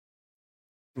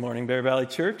Good morning, Bear Valley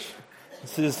Church.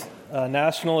 This is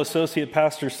National Associate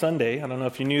Pastor Sunday. I don't know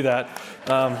if you knew that.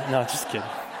 No, just kidding.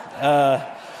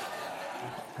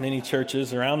 Many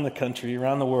churches around the country,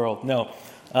 around the world. No,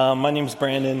 my name's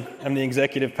Brandon. I'm the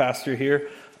executive pastor here.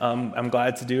 I'm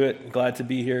glad to do it, glad to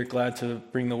be here, glad to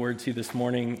bring the word to you this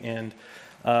morning and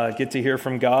get to hear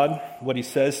from God, what he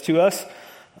says to us.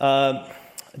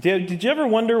 Did you ever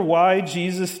wonder why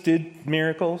Jesus did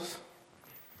miracles?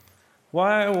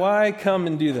 Why come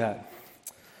and do that?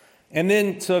 And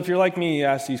then, so if you're like me, you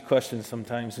ask these questions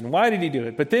sometimes, and why did he do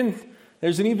it? But then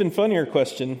there's an even funnier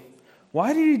question.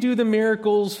 Why did he do the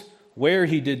miracles where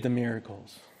he did the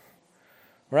miracles?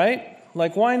 Right?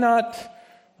 Like, why not?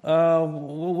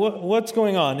 What's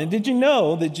going on? And did you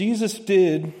know that Jesus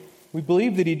we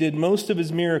believe that he did most of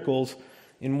his miracles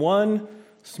in one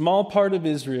small part of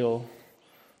Israel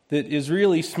that is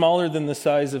really smaller than the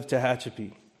size of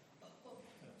Tehachapi?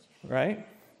 Right?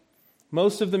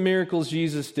 Most of the miracles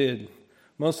Jesus did,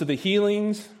 most of the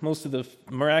healings, most of the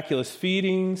miraculous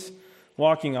feedings,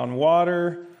 walking on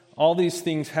water, all these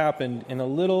things happened in a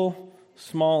little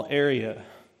small area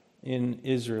in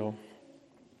Israel.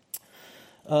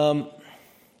 We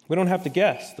don't have to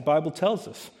guess. The Bible tells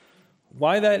us.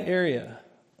 Why that area?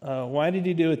 Why did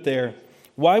he do it there?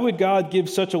 Why would God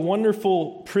give such a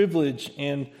wonderful privilege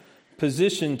and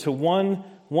position to one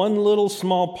little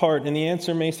small part? And the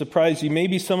answer may surprise you.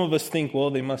 Maybe some of us think, well,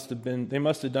 they must have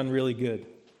done really good.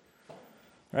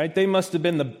 Right? They must have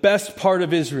been the best part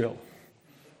of Israel.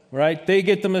 Right? They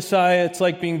get the Messiah. It's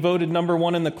like being voted number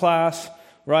one in the class.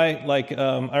 Right? Like,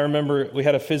 I remember we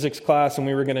had a physics class and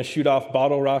we were going to shoot off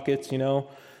bottle rockets,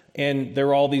 and there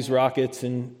were all these rockets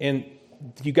and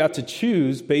you got to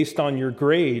choose based on your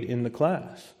grade in the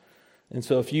class. And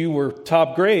so if you were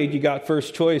top grade, you got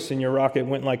first choice and your rocket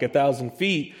went like 1,000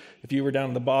 feet. If you were down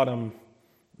at the bottom,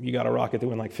 you got a rocket that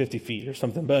went like 50 feet or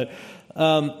something. But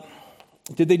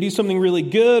did they do something really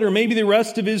good? Or maybe the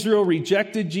rest of Israel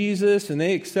rejected Jesus and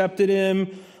they accepted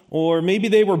him. Or maybe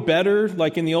they were better,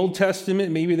 like in the Old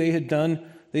Testament. Maybe they'd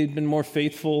been more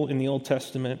faithful in the Old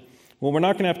Testament. Well, we're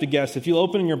not going to have to guess. If you'll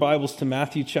open in your Bibles to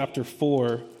Matthew chapter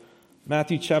 4.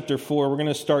 Matthew chapter 4, we're going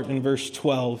to start in verse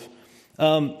 12.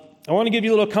 I want to give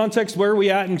you a little context. Where are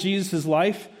we at in Jesus'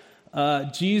 life?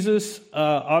 Jesus,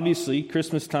 obviously,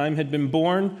 Christmas time, had been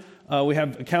born. We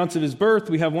have accounts of his birth.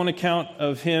 We have one account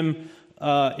of him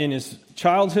in his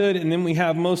childhood. And then we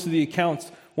have most of the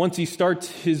accounts once he starts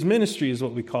his ministry, is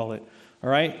what we call it. All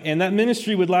right? And that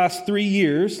ministry would last 3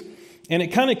 years. And it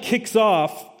kind of kicks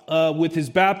off with his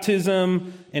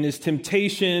baptism and his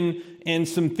temptation and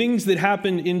some things that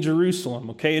happened in Jerusalem.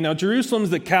 Okay? Now,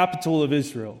 Jerusalem's the capital of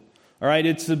Israel. All right,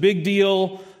 it's a big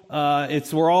deal.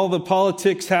 It's where all the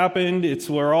politics happened. It's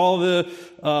where all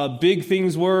the big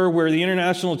things were, where the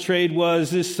international trade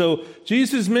was. So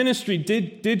Jesus' ministry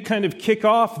did kind of kick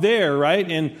off there, right?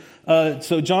 And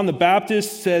so John the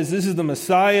Baptist says this is the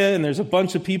Messiah, and there's a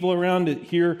bunch of people around to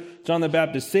hear John the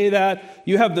Baptist say that.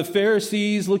 You have the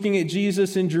Pharisees looking at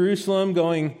Jesus in Jerusalem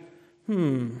going,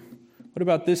 what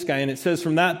about this guy? And it says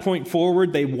from that point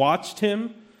forward, they watched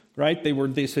him. Right?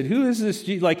 They said, who is this?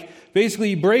 Like, basically,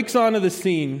 he breaks onto the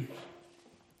scene.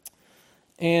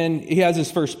 And he has his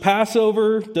first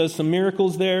Passover, does some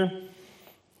miracles there.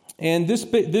 And this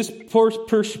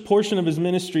portion of his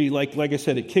ministry, like I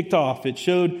said, it kicked off. It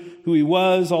showed who he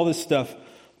was, all this stuff.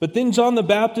 But then John the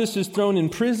Baptist is thrown in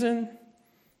prison.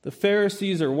 The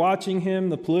Pharisees are watching him.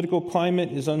 The political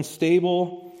climate is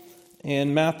unstable.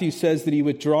 And Matthew says that he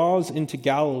withdraws into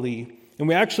Galilee. And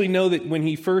we actually know that when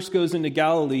he first goes into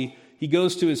Galilee, he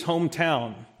goes to his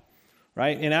hometown,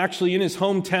 right? And actually in his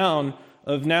hometown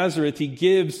of Nazareth, he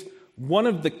gives one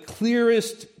of the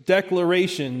clearest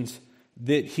declarations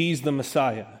that he's the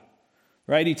Messiah,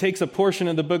 right? He takes a portion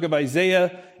of the book of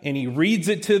Isaiah and he reads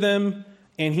it to them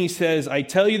and he says, I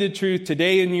tell you the truth,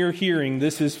 today in your hearing,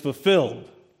 this is fulfilled.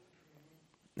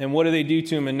 And what do they do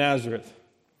to him in Nazareth?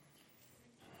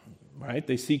 Right?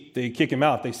 They kick him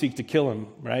out. They seek to kill him,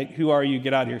 right? Who are you?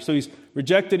 Get out of here. So he's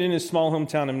rejected in his small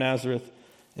hometown of Nazareth,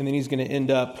 and then he's going to end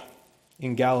up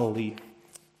in Galilee,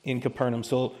 in Capernaum.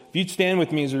 So if you'd stand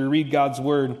with me as we read God's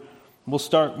word, we'll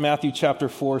start Matthew chapter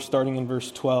 4, starting in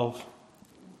verse 12.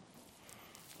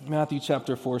 Matthew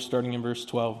chapter 4, starting in verse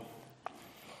 12.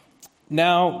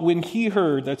 Now, when he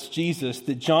heard, that's Jesus,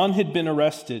 that John had been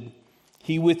arrested,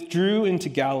 he withdrew into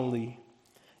Galilee.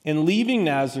 And leaving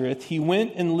Nazareth, he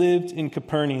went and lived in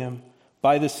Capernaum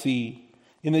by the sea,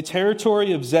 in the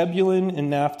territory of Zebulun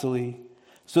and Naphtali,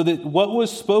 so that what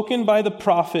was spoken by the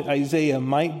prophet Isaiah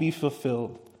might be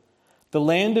fulfilled. The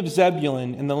land of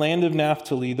Zebulun and the land of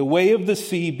Naphtali, the way of the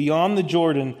sea beyond the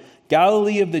Jordan,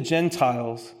 Galilee of the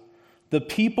Gentiles. The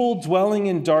people dwelling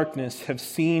in darkness have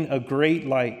seen a great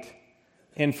light.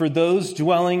 And for those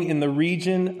dwelling in the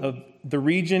region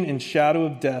and shadow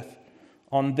of death,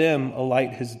 on them a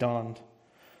light has dawned."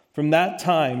 From that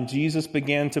time, Jesus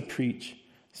began to preach,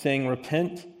 saying,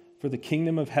 "Repent, for the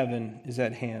kingdom of heaven is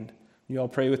at hand." You all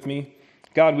pray with me.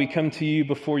 God, we come to you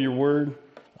before your word.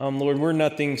 Lord, we're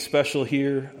nothing special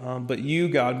here, but you,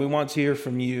 God, we want to hear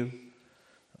from you.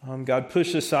 God,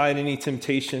 push aside any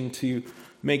temptation to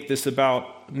make this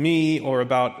about me or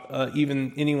about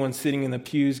even anyone sitting in the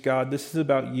pews. God, this is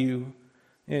about you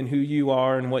and who you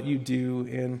are and what you do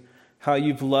and how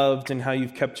you've loved and how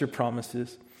you've kept your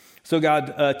promises. So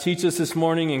God, teach us this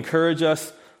morning, encourage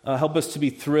us, help us to be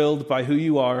thrilled by who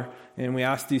you are, and we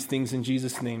ask these things in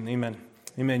Jesus' name. Amen.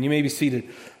 Amen. You may be seated.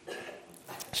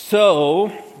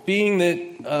 So, being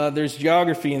that there's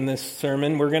geography in this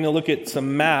sermon, we're going to look at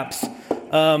some maps.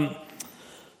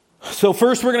 So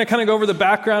first we're going to kind of go over the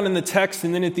background in the text,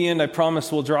 and then at the end I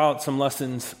promise we'll draw out some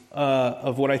lessons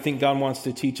of what I think God wants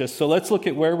to teach us. So let's look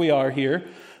at where we are here.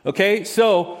 Okay,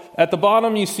 so at the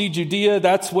bottom you see Judea.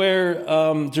 That's where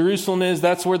Jerusalem is.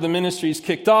 That's where the ministry is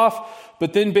kicked off.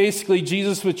 But then basically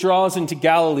Jesus withdraws into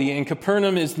Galilee, and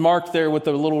Capernaum is marked there with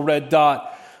a little red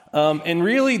dot. And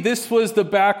really this was the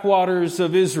backwaters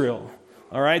of Israel.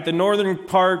 All right, the northern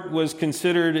part was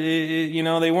considered,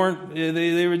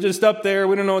 they were just up there.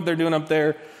 We don't know what they're doing up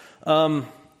there.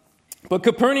 But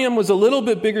Capernaum was a little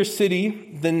bit bigger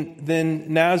city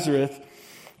than Nazareth.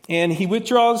 And he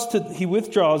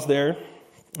withdraws there,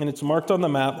 and it's marked on the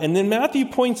map. And then Matthew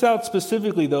points out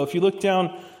specifically, though, if you look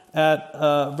down at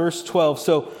verse 12.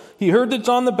 So he heard that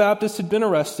John the Baptist had been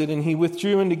arrested, and he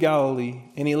withdrew into Galilee.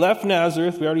 And he left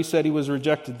Nazareth. We already said he was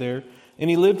rejected there. And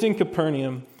he lived in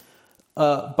Capernaum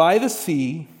by the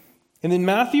sea. And then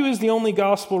Matthew is the only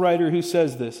gospel writer who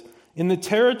says this. In the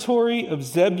territory of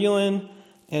Zebulun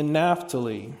and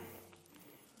Naphtali.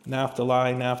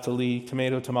 Naphtali,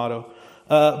 tomato.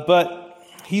 But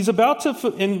he's about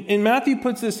to, and Matthew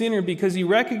puts this in here because he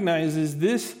recognizes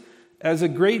this as a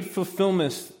great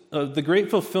fulfillment, the great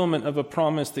fulfillment of a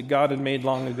promise that God had made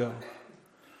long ago.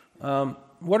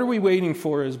 What are we waiting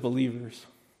for as believers?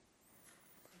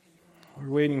 We're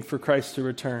waiting for Christ to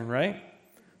return, right?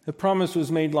 The promise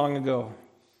was made long ago,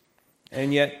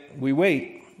 and yet we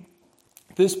wait.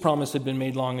 This promise had been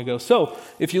made long ago. So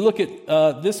if you look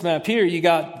at this map here, you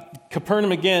got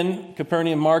Capernaum again,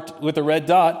 Capernaum marked with a red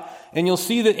dot, and you'll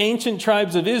see that ancient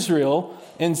tribes of Israel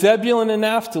and Zebulun and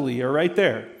Naphtali are right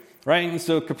there, right? And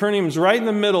so Capernaum's right in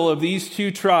the middle of these two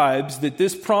tribes that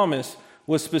this promise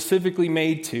was specifically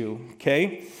made to,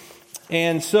 okay?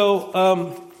 And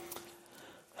so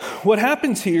what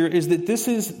happens here is that this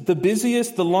is the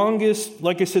busiest, the longest,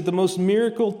 like I said, the most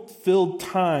miracle-filled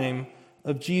time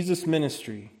of Jesus'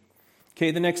 ministry.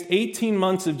 Okay, the next 18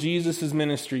 months of Jesus'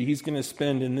 ministry he's going to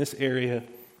spend in this area.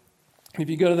 If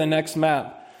you go to the next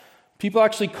map, people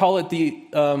actually call it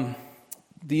the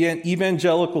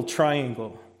evangelical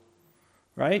triangle,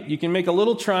 right? You can make a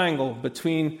little triangle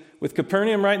with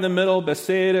Capernaum right in the middle,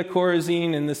 Bethsaida,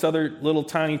 Chorazin, and this other little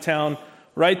tiny town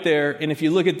right there. And if you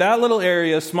look at that little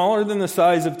area, smaller than the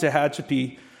size of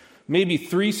Tehachapi, maybe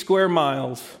 3 square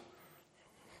miles,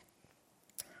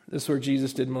 this is where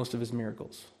Jesus did most of his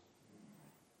miracles.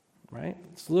 Right?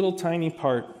 It's a little tiny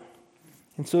part.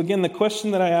 And so again, the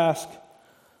question that I ask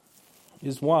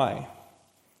is why?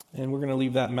 And we're going to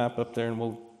leave that map up there and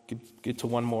we'll get to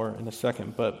one more in a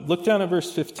second. But look down at verse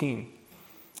 15.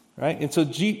 Right? And so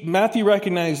Matthew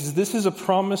recognizes this is a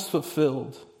promise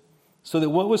fulfilled, so that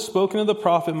what was spoken of the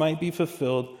prophet might be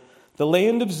fulfilled. The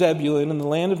land of Zebulun and the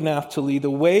land of Naphtali,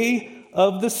 the way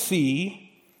of the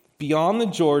sea, beyond the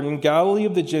Jordan, Galilee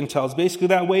of the Gentiles. Basically,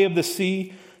 that way of the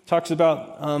sea talks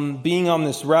about being on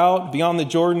this route. Beyond the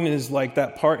Jordan is like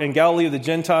that part, and Galilee of the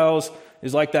Gentiles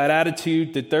is like that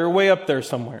attitude that they're way up there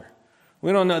somewhere.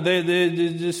 We don't know.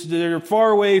 They're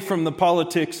far away from the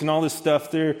politics and all this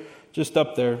stuff. They're just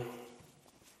up there.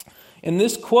 And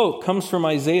this quote comes from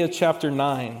Isaiah chapter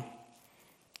 9.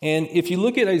 And if you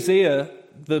look at Isaiah,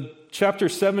 the chapter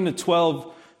 7 to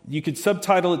 12, you could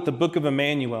subtitle it the Book of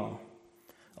Emmanuel.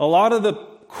 A lot of the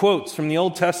quotes from the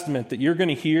Old Testament that you're going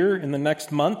to hear in the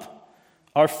next month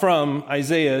are from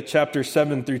Isaiah chapter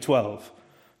 7 through 12.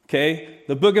 Okay?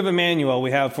 The Book of Emmanuel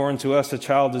we have, for unto us a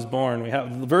child is born. We have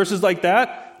verses like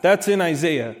that. That's in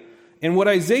Isaiah. And what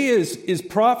Isaiah is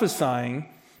prophesying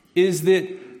is that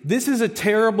this is a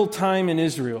terrible time in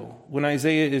Israel when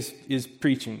Isaiah is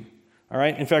preaching. All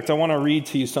right? In fact, I want to read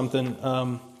to you something. Did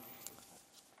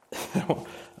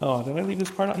I leave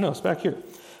this part out? No, it's back here.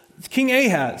 King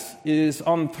Ahaz is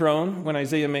on the throne when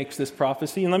Isaiah makes this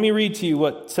prophecy. And let me read to you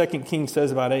what 2 Kings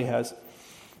says about Ahaz.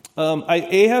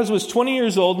 Ahaz was 20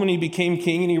 years old when he became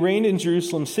king, and he reigned in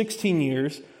Jerusalem 16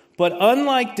 years. But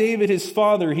unlike David his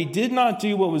father, he did not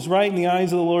do what was right in the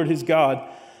eyes of the Lord his God.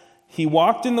 He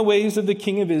walked in the ways of the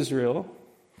king of Israel.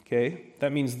 Okay,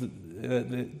 that means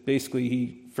that basically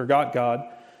he forgot God.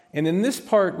 And in this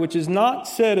part, which is not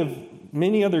said of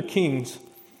many other kings,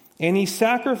 and he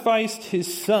sacrificed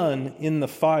his son in the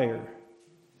fire,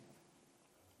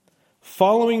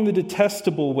 following the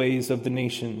detestable ways of the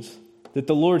nations that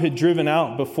the Lord had driven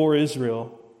out before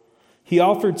Israel. He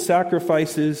offered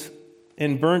sacrifices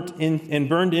and burned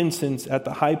incense at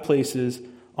the high places,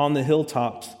 on the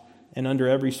hilltops, and under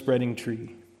every spreading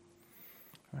tree.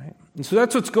 Right? And so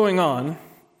that's what's going on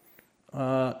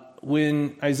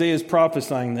when Isaiah is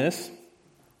prophesying this.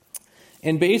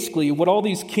 And basically, what all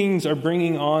these kings are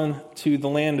bringing on to the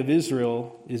land of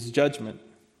Israel is judgment.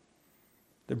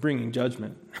 They're bringing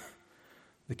judgment.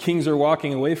 The kings are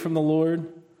walking away from the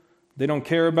Lord. They don't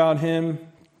care about him.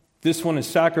 This one is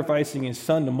sacrificing his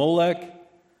son to Molech.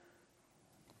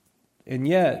 And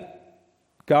yet,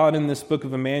 God in this book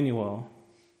of Emmanuel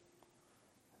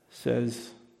says,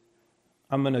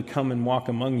 I'm going to come and walk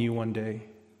among you one day.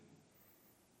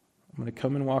 I'm going to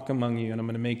come and walk among you, and I'm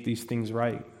going to make these things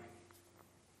right.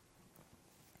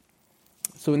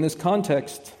 So in this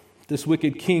context, this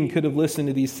wicked king could have listened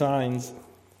to these signs,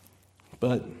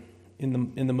 but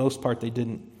in the most part they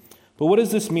didn't. But what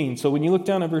does this mean? So when you look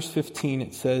down at verse 15,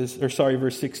 it says,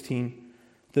 verse 16,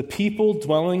 the people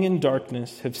dwelling in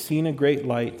darkness have seen a great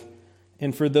light,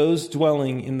 and for those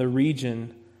dwelling in the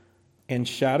region and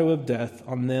shadow of death,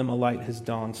 on them a light has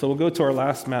dawned. So we'll go to our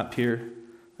last map here.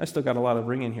 I still got a lot of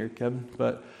ringing here, Kevin.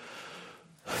 But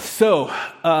so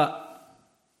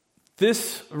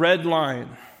this red line,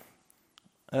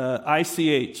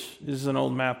 ICH, this is an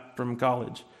old map from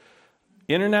college.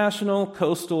 International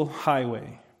Coastal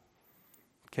Highway.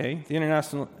 Okay, the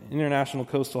International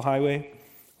Coastal Highway.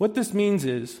 What this means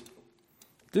is,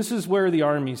 this is where the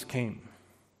armies came.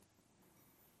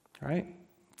 Right?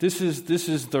 This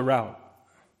is the route.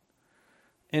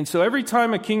 And so every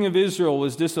time a king of Israel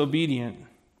was disobedient,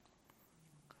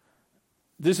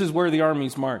 this is where the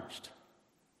armies marched.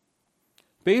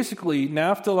 Basically,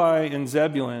 Naphtali and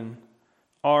Zebulun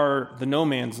are the no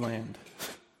man's land.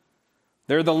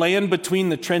 They're the land between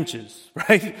the trenches,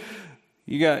 right?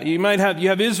 You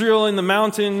have Israel in the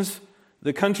mountains,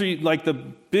 the country, like the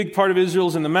big part of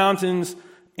Israel's in the mountains,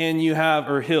 and you have,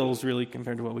 or hills really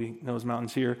compared to what we know as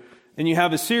mountains here. And you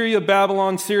have Assyria,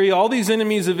 Babylon, Syria, all these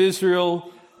enemies of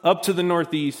Israel up to the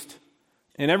northeast.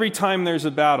 And every time there's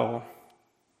a battle,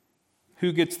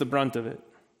 who gets the brunt of it?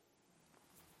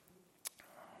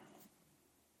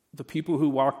 The people who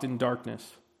walked in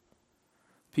darkness.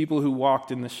 People who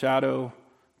walked in the shadow,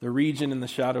 the region in the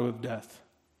shadow of death.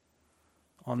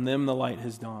 On them the light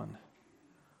has dawned.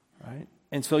 Right?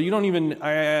 And so you don't even,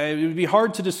 it would be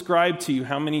hard to describe to you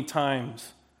how many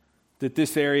times that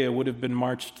this area would have been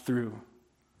marched through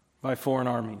by foreign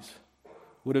armies.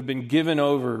 Would have been given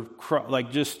over,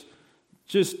 like just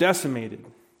decimated.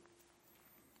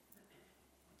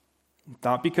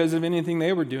 Not because of anything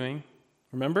they were doing.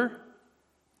 Remember?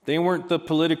 They weren't the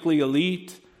politically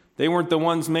elite. They weren't the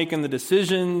ones making the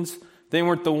decisions. They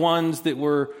weren't the ones that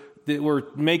were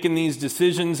making these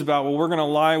decisions about, well, we're going to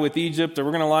lie with Egypt or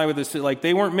we're going to lie with this. Like,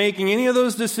 they weren't making any of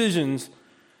those decisions.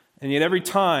 And yet every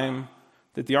time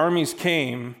that the armies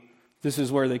came, this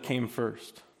is where they came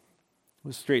first. It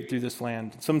was straight through this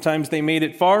land. Sometimes they made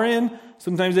it far in.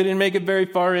 Sometimes they didn't make it very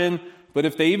far in. But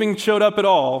if they even showed up at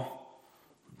all,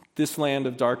 this land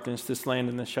of darkness, this land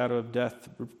in the shadow of death,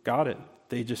 got it.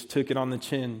 They just took it on the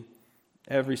chin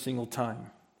every single time.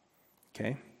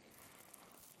 Okay?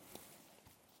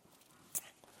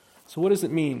 So what does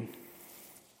it mean?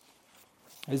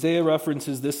 Isaiah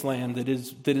references this land that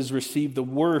has received the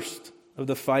worst of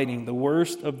the fighting, the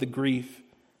worst of the grief.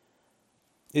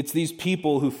 It's these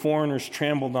people who foreigners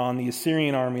trampled on, the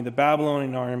Assyrian army, the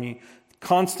Babylonian army,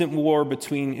 constant war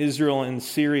between Israel and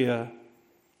Syria,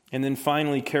 and then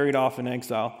finally carried off in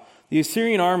exile. The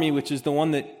Assyrian army, which is the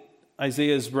one that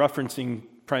Isaiah is referencing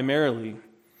primarily,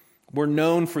 were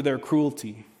known for their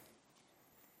cruelty.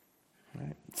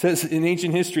 Right? It says in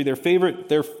ancient history, the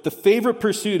favorite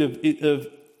pursuit of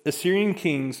Assyrian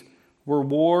kings were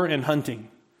war and hunting.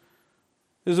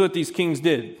 This is what these kings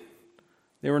did.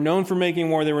 They were known for making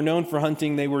war. They were known for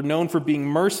hunting. They were known for being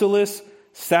merciless,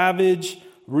 savage,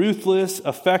 ruthless,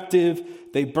 effective.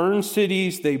 They burned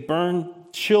cities. They burned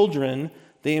children.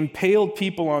 They impaled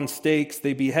people on stakes.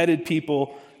 They beheaded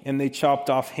people, and they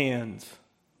chopped off hands.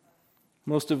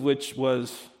 Most of which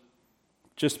was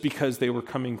just because they were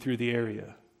coming through the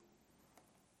area.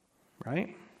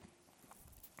 Right?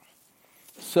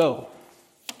 So,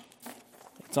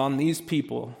 it's on these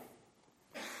people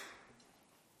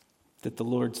that the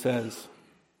Lord says,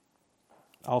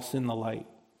 I'll send the light.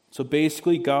 So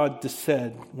basically, God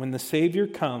said, when the Savior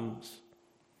comes,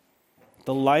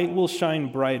 the light will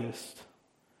shine brightest,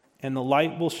 and the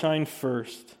light will shine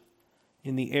first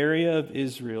in the area of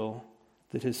Israel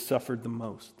that has suffered the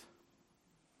most.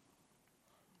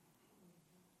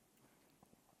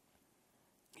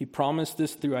 He promised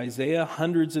this through Isaiah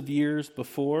hundreds of years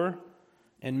before,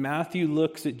 and Matthew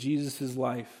looks at Jesus'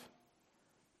 life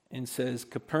and says,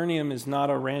 Capernaum is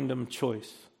not a random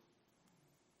choice.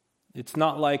 It's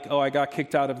not like, oh, I got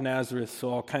kicked out of Nazareth,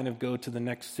 so I'll kind of go to the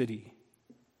next city.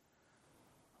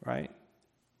 Right?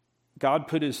 God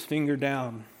put his finger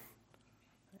down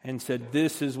and said,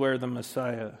 this is where the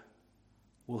Messiah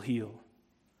will heal.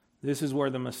 This is where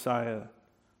the Messiah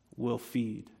will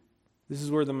feed. This is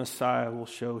where the Messiah will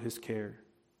show his care.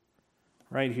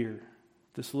 Right here,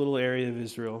 this little area of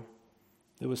Israel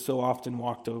that was so often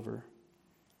walked over.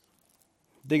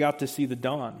 They got to see the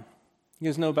dawn. You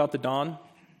guys know about the dawn?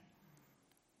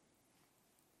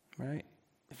 Right?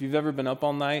 If you've ever been up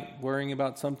all night worrying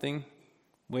about something,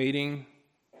 waiting,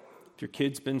 if your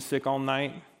kid's been sick all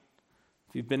night,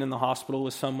 if you've been in the hospital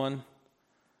with someone,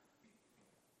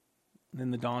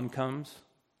 then the dawn comes,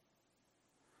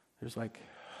 there's like,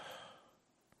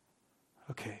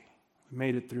 okay, we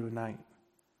made it through a night.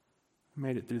 We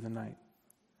made it through the night.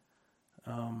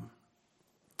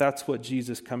 That's what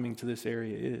Jesus coming to this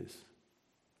area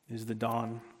is the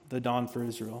dawn for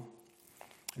Israel.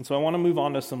 And so I want to move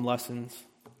on to some lessons.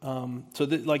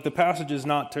 The passage is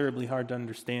not terribly hard to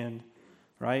understand,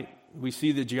 right? We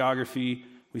see the geography,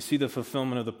 we see the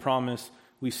fulfillment of the promise,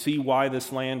 we see why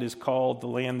this land is called the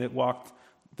land that walked,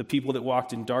 the people that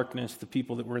walked in darkness, the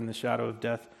people that were in the shadow of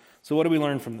death. So what do we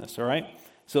learn from this, all right?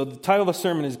 So the title of the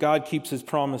sermon is God Keeps His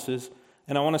Promises.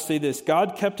 And I want to say this,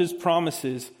 God kept His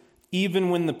promises even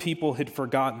when the people had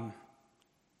forgotten,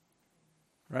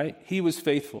 right? He was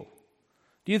faithful.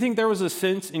 Do you think there was a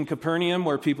sense in Capernaum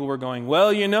where people were going,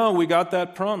 well, we got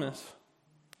that promise?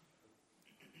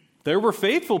 There were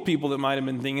faithful people that might have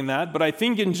been thinking that, but I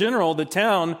think in general the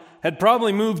town had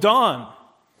probably moved on,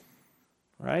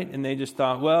 right? And they just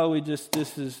thought, well, this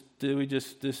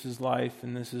is life,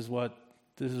 and this is what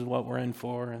we're in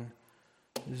for, and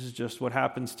this is just what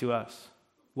happens to us.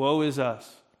 Woe is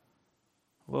us.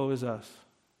 Woe is us.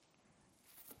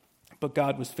 But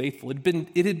God was faithful.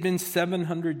 It had been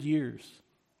 700 years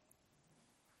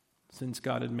since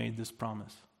God had made this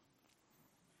promise.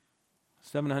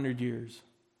 700 years.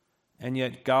 And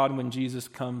yet God, when Jesus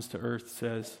comes to earth,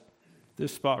 says,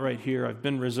 this spot right here, I've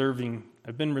been reserving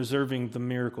the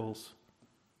miracles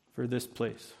for this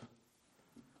place.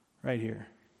 Right here.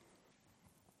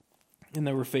 And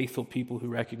there were faithful people who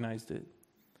recognized it.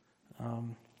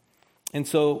 And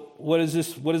so what is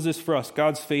this for us?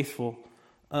 God's faithful.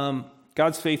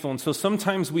 God's faithful. And so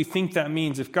sometimes we think that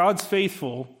means if God's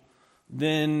faithful,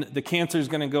 then the cancer is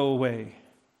going to go away.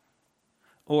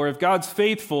 Or if God's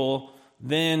faithful,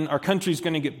 then our country's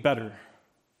going to get better.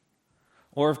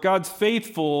 Or if God's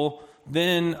faithful,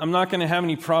 then I'm not going to have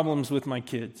any problems with my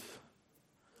kids.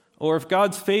 Or if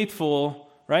God's faithful,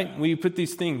 right? We put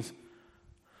these things.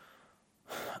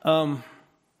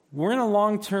 We're in a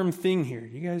long-term thing here.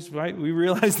 You guys, right? We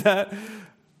realize that.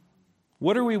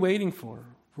 What are we waiting for?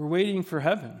 We're waiting for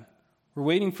heaven. We're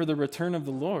waiting for the return of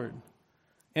the Lord.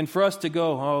 And for us to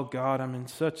go, oh God, I'm in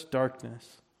such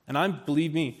darkness. And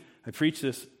believe me, I preach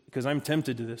this because I'm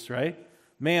tempted to this, right?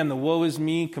 Man, the woe is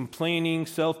me, complaining,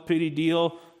 self-pity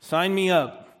deal. Sign me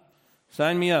up.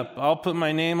 Sign me up. I'll put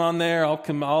my name on there.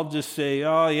 I'll just say,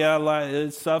 oh yeah,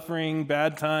 it's suffering,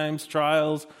 bad times,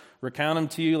 trials. Recount them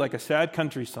to you like a sad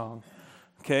country song.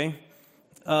 Okay?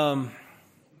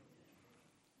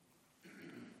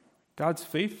 God's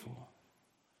faithful.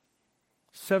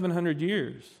 700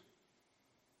 years.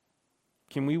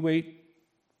 Can we wait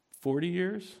 40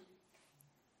 years?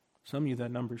 Some of you, that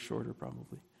number's shorter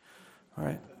probably. All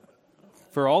right.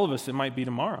 For all of us, it might be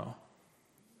tomorrow.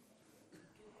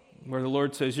 Where the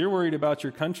Lord says, you're worried about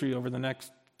your country over the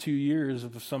next 2 years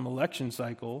of some election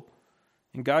cycle.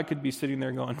 And God could be sitting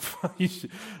there going,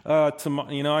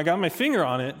 I got my finger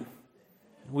on it.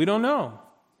 We don't know.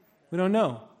 We don't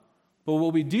know. But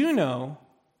what we do know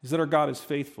is that our God is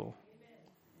faithful.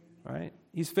 Right?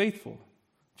 He's faithful.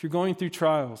 If you're going through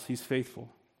trials, He's faithful.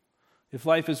 If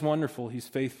life is wonderful, He's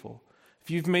faithful.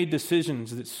 If you've made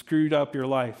decisions that screwed up your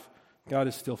life, God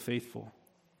is still faithful.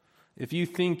 If you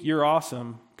think you're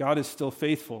awesome, God is still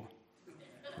faithful.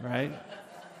 Right?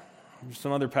 There's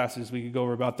some other passages we could go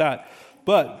over about that.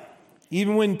 But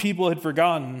even when people had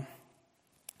forgotten,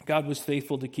 God was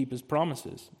faithful to keep his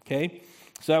promises, okay?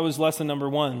 So that was lesson number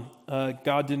one.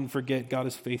 God didn't forget. God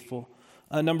is faithful.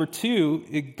 Number two,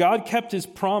 God kept his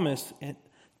promise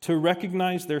to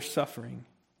recognize their suffering,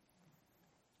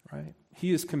 right?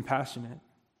 He is compassionate.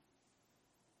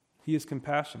 He is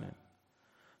compassionate.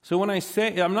 So when I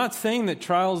say, I'm not saying that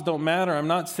trials don't matter. I'm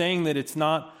not saying that it's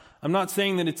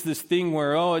this thing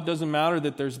where, it doesn't matter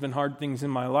that there's been hard things in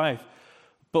my life.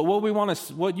 But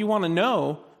what you want to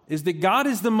know is that God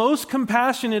is the most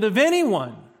compassionate of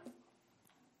anyone.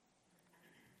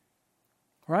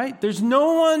 Right? There's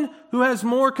no one who has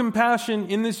more compassion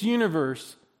in this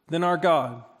universe than our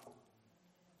God.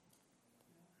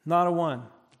 Not a one.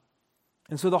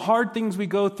 And so the hard things we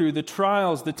go through, the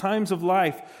trials, the times of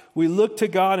life, we look to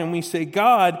God and we say,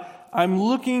 God, I'm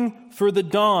looking for the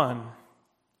dawn.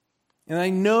 And I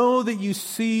know that you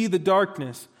see the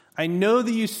darkness. I know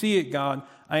that you see it, God.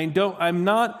 I don't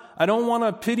want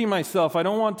to pity myself. I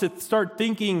don't want to start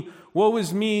thinking, woe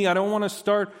is me. I don't want to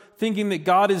start thinking that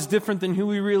God is different than who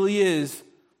he really is.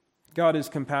 God is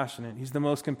compassionate. He's the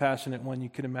most compassionate one you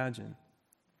could imagine.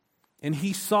 And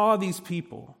he saw these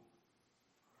people.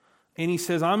 And he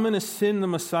says, I'm going to send the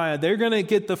Messiah. They're going to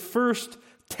get the first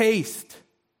taste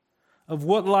of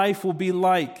what life will be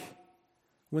like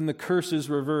when the curse is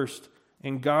reversed.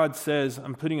 And God says,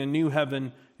 I'm putting a new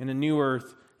heaven and a new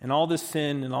earth, and all this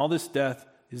sin and all this death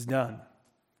is done.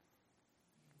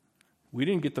 We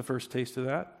didn't get the first taste of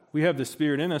that. We have the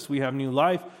Spirit in us. We have new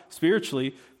life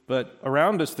spiritually, but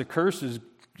around us the curse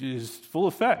is full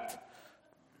effect.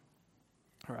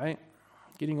 All right?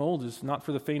 Getting old is not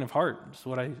for the faint of heart. That's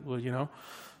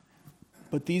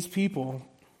But these people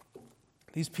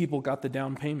got the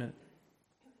down payment.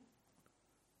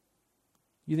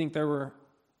 You think there were...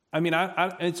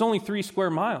 it's only 3 square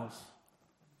miles.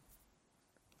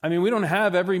 We don't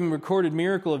have every recorded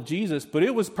miracle of Jesus, but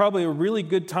it was probably a really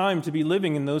good time to be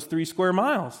living in those 3 square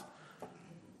miles.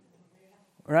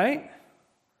 Right?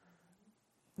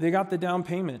 They got the down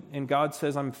payment, and God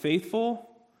says, I'm faithful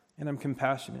and I'm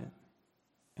compassionate.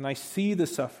 And I see the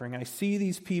suffering. I see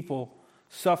these people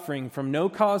suffering from no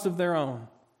cause of their own.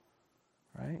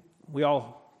 Right? We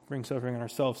all bring suffering on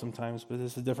ourselves sometimes, but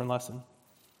this is a different lesson.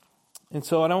 And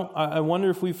so I wonder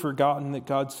if we've forgotten that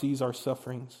God sees our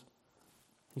sufferings.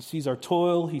 He sees our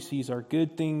toil. He sees our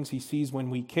good things. He sees when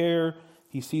we care.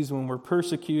 He sees when we're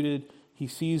persecuted. He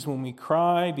sees when we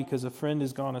cry because a friend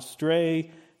has gone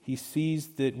astray. He sees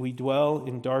that we dwell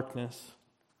in darkness.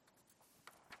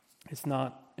 It's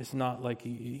not like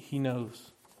he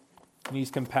knows. And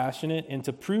he's compassionate. And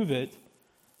to prove it,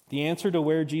 the answer to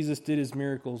where Jesus did his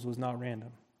miracles was not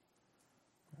random.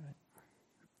 Right?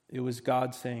 It was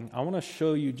God saying, I want to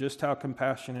show you just how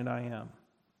compassionate I am.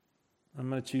 I'm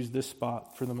going to choose this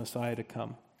spot for the Messiah to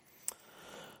come.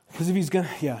 Because if he's going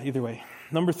to, either way.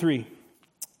 Number 3,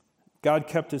 God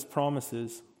kept his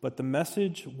promises, but the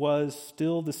message was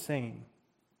still the same.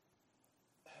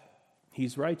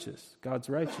 He's righteous. God's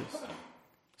righteous.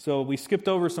 So we skipped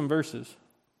over some verses.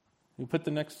 We put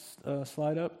the next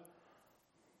slide up.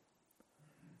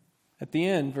 At the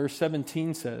end, verse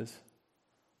 17 says,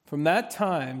 from that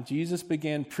time, Jesus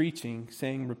began preaching,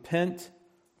 saying, repent,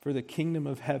 for the kingdom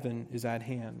of heaven is at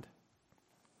hand.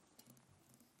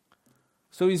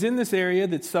 So he's in this area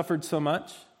that suffered so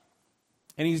much,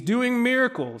 and he's doing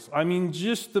miracles.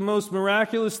 Just the most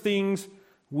miraculous things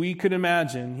we could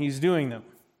imagine. He's doing them.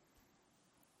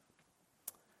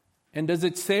 And does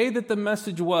it say that the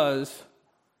message was,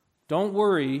 don't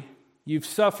worry, you've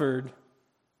suffered,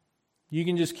 you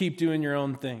can just keep doing your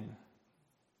own thing?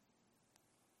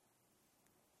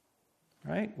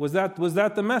 Right? Was that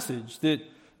the message? That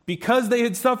because they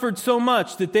had suffered so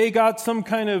much, that they got some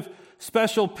kind of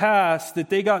special pass, that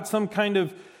they got some kind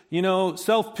of,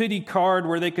 self-pity card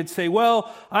where they could say,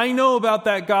 well, I know about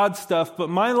that God stuff, but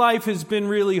my life has been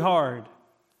really hard.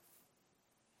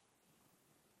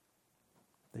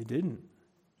 They didn't.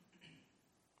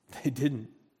 They didn't.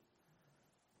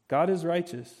 God is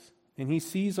righteous, and he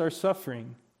sees our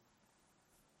suffering,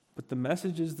 but the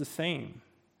message is the same,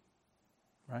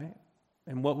 right?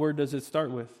 And what word does it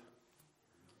start with?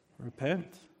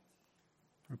 Repent.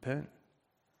 Repent.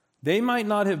 They might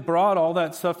not have brought all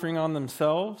that suffering on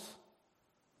themselves,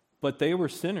 but they were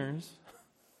sinners,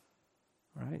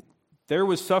 right? There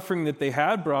was suffering that they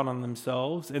had brought on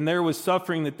themselves, and there was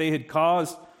suffering that they had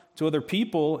caused to other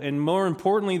people, and more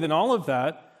importantly than all of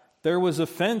that, there was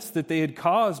offense that they had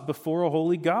caused before a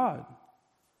holy God.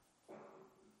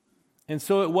 And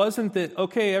so it wasn't that,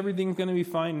 okay, everything's going to be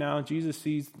fine now. Jesus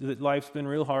sees that life's been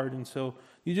real hard, and so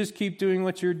you just keep doing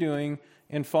what you're doing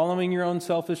and following your own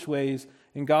selfish ways,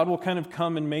 and God will kind of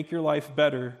come and make your life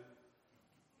better.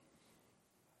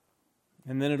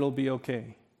 and then it'll be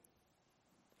okay.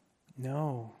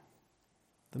 No.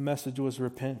 The message was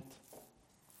repent.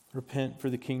 Repent, for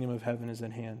the kingdom of heaven is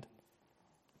at hand.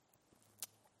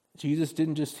 Jesus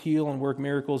didn't just heal and work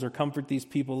miracles or comfort these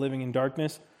people living in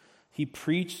darkness. He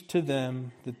preached to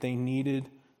them that they needed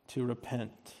to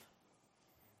repent.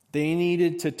 They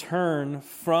needed to turn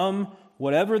from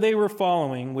whatever they were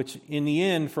following, which in the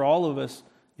end, for all of us,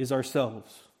 is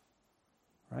ourselves.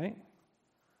 Right?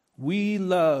 We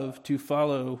love to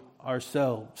follow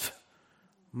ourselves.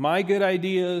 My good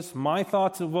ideas, my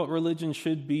thoughts of what religion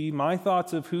should be, my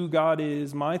thoughts of who God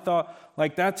is,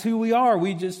 that's who we are.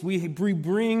 We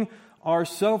bring our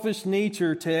selfish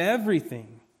nature to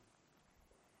everything.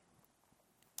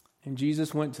 And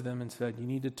Jesus went to them and said, you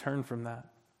need to turn from that.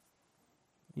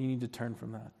 You need to turn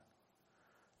from that.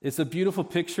 It's a beautiful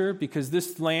picture because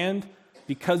this land,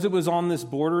 because it was on this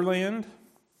borderland,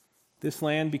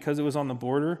 because it was on the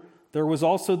border, there was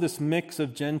also this mix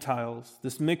of Gentiles,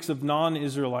 this mix of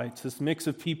non-Israelites, this mix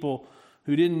of people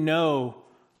who didn't know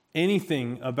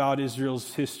anything about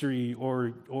Israel's history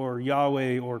or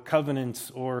Yahweh or covenants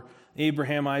or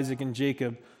Abraham, Isaac, and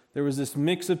Jacob. There was this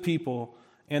mix of people,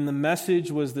 and the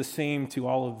message was the same to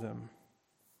all of them.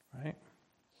 Right?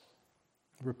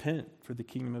 Repent, for the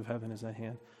kingdom of heaven is at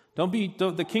hand.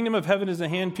 The kingdom of heaven is at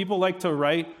hand. People like to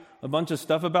write a bunch of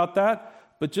stuff about that,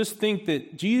 but just think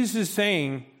that Jesus is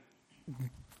saying,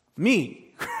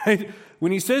 me, right?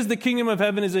 When he says the kingdom of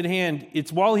heaven is at hand,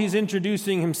 it's while he's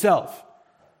introducing himself.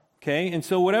 Okay? And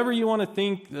so whatever you want to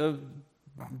think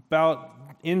about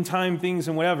end time things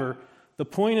and whatever, the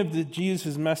point of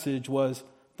Jesus' message was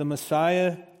the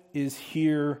Messiah is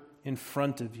here in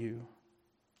front of you.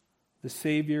 The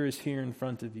Savior is here in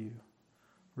front of you.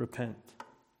 Repent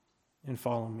and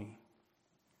follow me.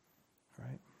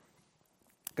 Right?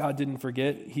 God didn't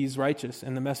forget. He's righteous.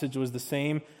 And the message was the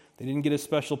same. They didn't get a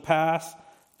special pass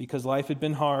because life had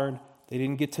been hard. They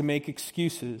didn't get to make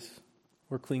excuses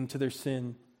or cling to their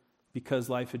sin because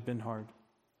life had been hard.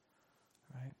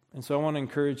 Right? And so I want to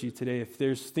encourage you today, if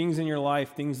there's things in your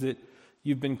life, things that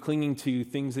you've been clinging to,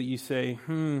 things that you say,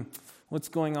 what's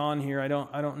going on here? I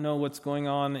don't know what's going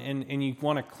on. And you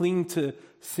want to cling to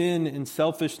sin and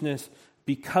selfishness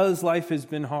because life has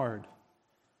been hard.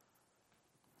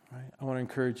 Right? I want to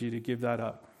encourage you to give that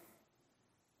up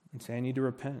and say, I need to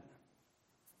repent.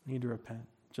 I need to repent,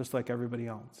 just like everybody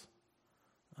else.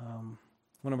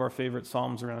 One of our favorite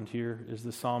psalms around here is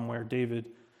the psalm where David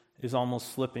is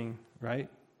almost slipping, right?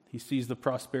 He sees the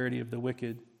prosperity of the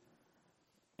wicked,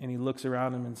 and he looks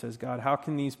around him and says, God, how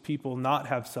can these people not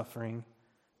have suffering,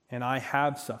 and I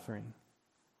have suffering?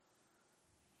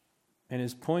 And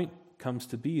his point comes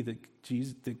to be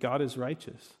that God is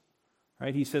righteous,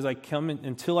 right? He says,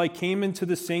 until I came into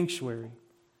the sanctuary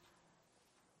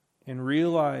and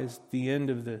realized the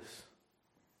end of this,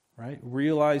 right?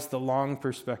 Realized the long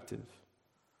perspective.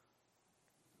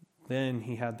 Then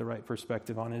he had the right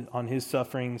perspective on his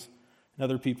sufferings and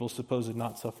other people's supposed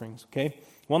not sufferings. Okay?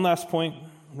 One last point,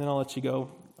 and then I'll let you go.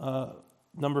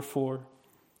 Number 4.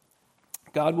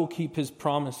 God will keep his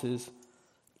promises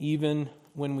even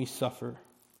when we suffer.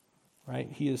 Right?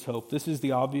 He is hope. This is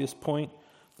the obvious point,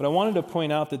 but I wanted to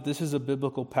point out that this is a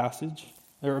biblical passage.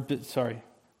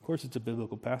 Of course it's a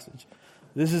biblical passage.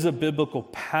 This is a biblical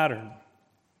pattern.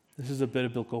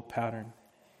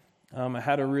 I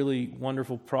had a really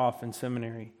wonderful prof in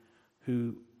seminary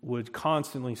who would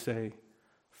constantly say,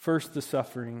 first the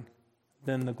suffering,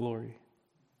 then the glory.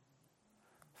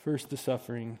 First the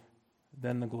suffering,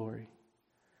 then the glory.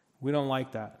 We don't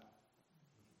like that.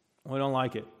 We don't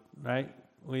like it, right?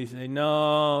 We say,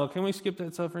 no, can we skip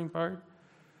that suffering part?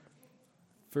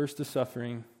 First the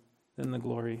suffering, then the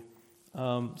glory.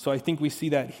 So I think we see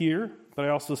that here, but I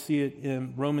also see it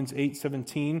in Romans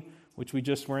 8:17, which we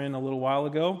just were in a little while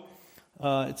ago.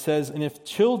 It says, and if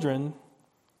children,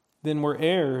 then we're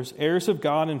heirs, heirs of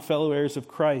God and fellow heirs of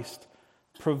Christ,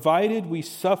 provided we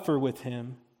suffer with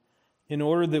him in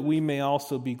order that we may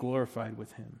also be glorified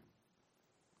with him.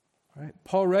 Right?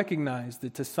 Paul recognized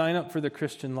that to sign up for the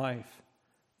Christian life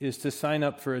is to sign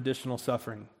up for additional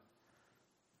suffering.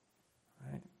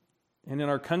 Right? And in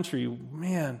our country,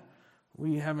 man,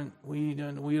 we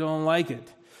don't like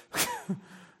it.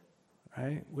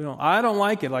 Right? I don't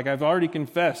like it. Like I've already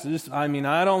confessed. I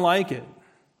don't like it.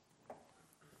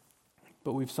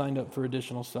 But we've signed up for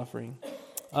additional suffering.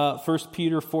 1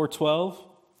 Peter 4:12.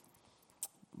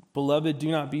 Beloved, do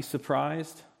not be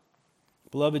surprised.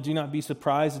 Beloved, do not be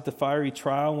surprised at the fiery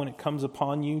trial when it comes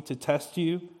upon you to test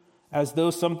you, as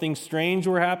though something strange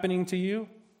were happening to you.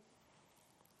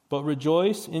 But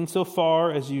rejoice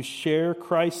insofar as you share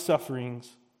Christ's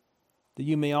sufferings, that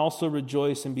you may also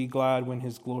rejoice and be glad when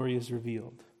his glory is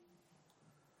revealed.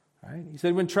 Right? He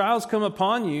said, when trials come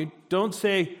upon you, don't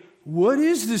say, what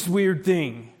is this weird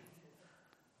thing?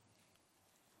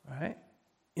 Right?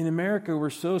 In America,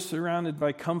 we're so surrounded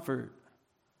by comfort.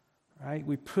 Right?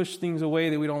 We push things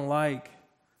away that we don't like.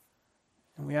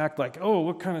 And we act like, oh,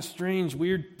 what kind of strange,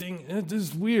 weird thing? This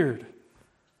is weird.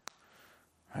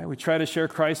 Right? We try to share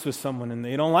Christ with someone and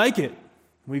they don't like it.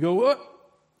 We go, what?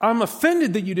 I'm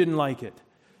offended that you didn't like it.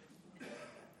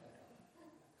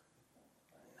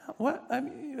 What? I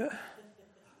mean,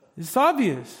 it's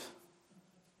obvious.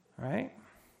 Right?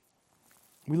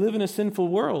 We live in a sinful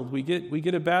world. We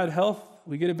get a bad health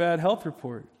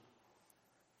report.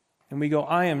 And we go,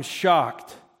 I am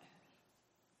shocked.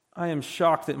 I am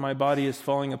shocked that my body is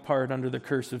falling apart under the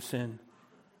curse of sin.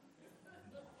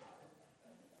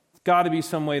 There's got to be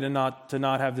some way to not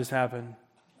have this happen.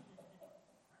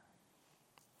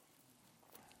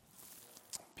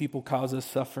 People cause us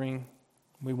suffering.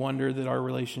 We wonder that our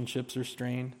relationships are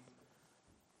strained.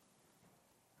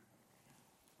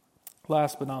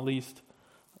 Last but not least,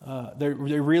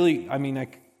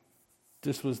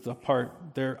 this was the part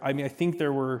there. I think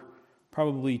there were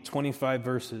probably 25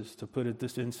 verses to put it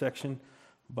this in section,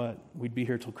 but we'd be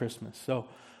here till Christmas. So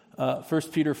 1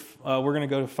 Peter, we're going to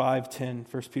go to 5:10,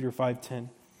 1 Peter 5:10.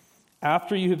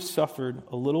 After you have suffered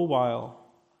a little while,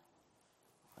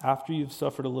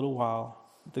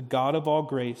 the God of all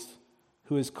grace,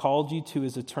 who has called you to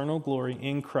his eternal glory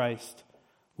in Christ,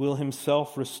 will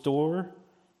himself restore,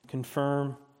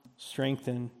 confirm,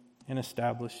 strengthen, and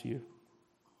establish you.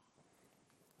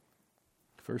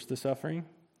 First the suffering,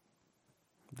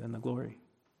 then the glory.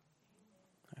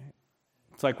 Right?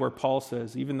 It's like where Paul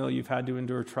says, even though you've had to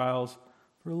endure trials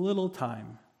for a little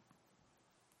time,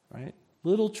 right?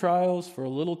 Little trials for a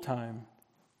little time,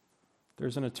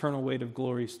 there's an eternal weight of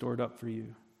glory stored up for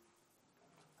you.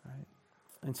 Right?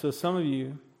 And so some of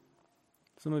you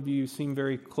seem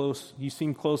very close. You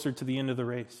seem closer to the end of the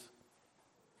race.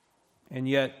 And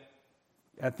yet,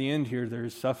 at the end here, there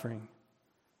is suffering.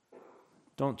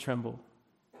 Don't tremble.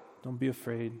 Don't be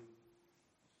afraid.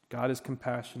 God is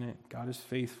compassionate. God is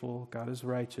faithful. God is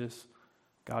righteous.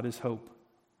 God is hope.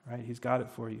 Right? He's got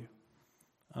it for you.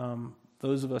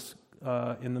 Those of us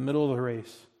in the middle of the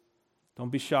race,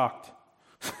 don't be shocked.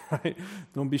 Right?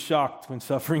 Don't be shocked when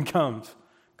suffering comes.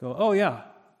 Go, oh yeah,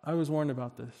 I was warned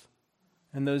about this.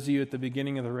 And those of you at the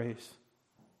beginning of the race,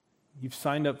 you've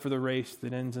signed up for the race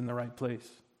that ends in the right place.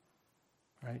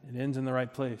 Right? It ends in the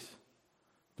right place.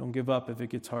 Don't give up if it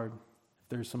gets hard. If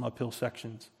there's some uphill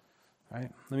sections.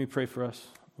 Right? Let me pray for us.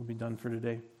 We'll be done for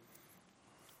today.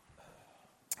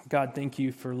 God, thank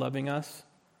you for loving us,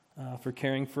 for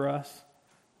caring for us,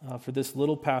 for this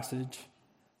little passage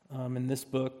in this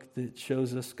book that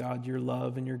shows us, God, your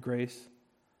love and your grace.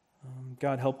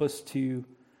 God, help us to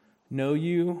know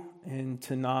you and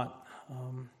to not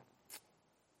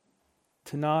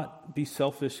be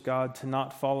selfish, God, to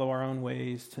not follow our own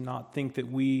ways, to not think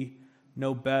that we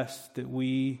know best, that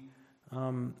we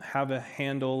have a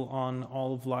handle on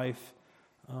all of life,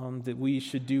 that we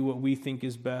should do what we think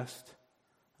is best.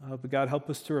 But God, help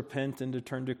us to repent and to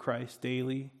turn to Christ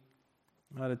daily,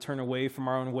 to turn away from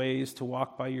our own ways, to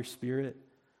walk by your Spirit.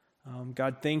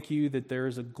 God, thank you that there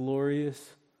is a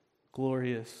glorious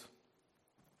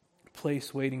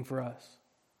place waiting for us.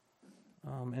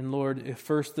 And Lord, if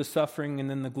first the suffering and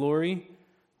then the glory,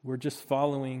 we're just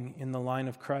following in the line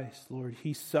of Christ. Lord,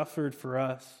 he suffered for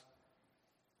us.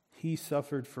 He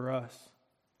suffered for us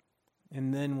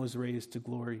and then was raised to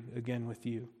glory again with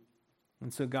you.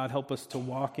 And so God, help us to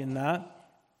walk in that,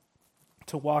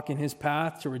 to walk in his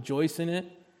path, to rejoice in it.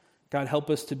 God,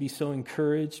 help us to be so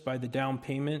encouraged by the down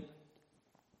payment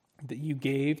that you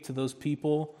gave to those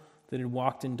people that had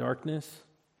walked in darkness.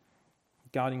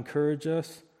 God, encourage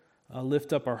us,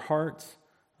 lift up our hearts.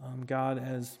 God,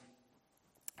 as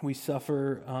we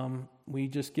suffer, we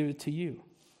just give it to you.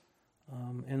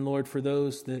 And Lord, for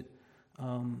those that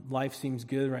life seems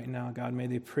good right now, God, may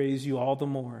they praise you all the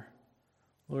more.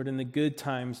 Lord, in the good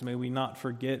times, may we not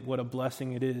forget what a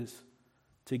blessing it is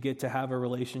to get to have a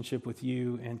relationship with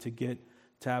you and to get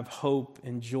to have hope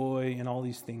and joy and all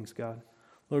these things, God.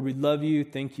 Lord, we love you.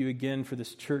 Thank you again for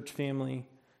this church family.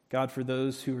 God, for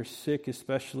those who are sick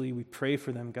especially, we pray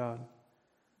for them, God,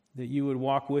 that you would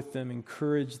walk with them,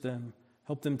 encourage them,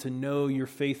 help them to know your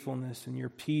faithfulness and your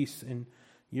peace and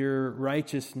your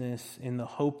righteousness and the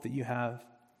hope that you have.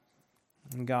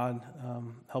 And God,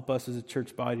 help us as a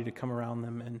church body to come around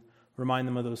them and remind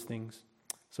them of those things.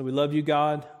 So we love you,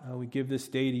 God. We give this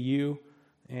day to you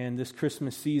and this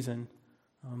Christmas season.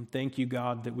 Thank you,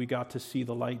 God, that we got to see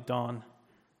the light dawn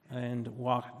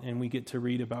and we get to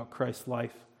read about Christ's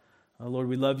life. Lord,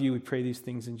 we love you. We pray these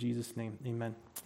things in Jesus' name. Amen.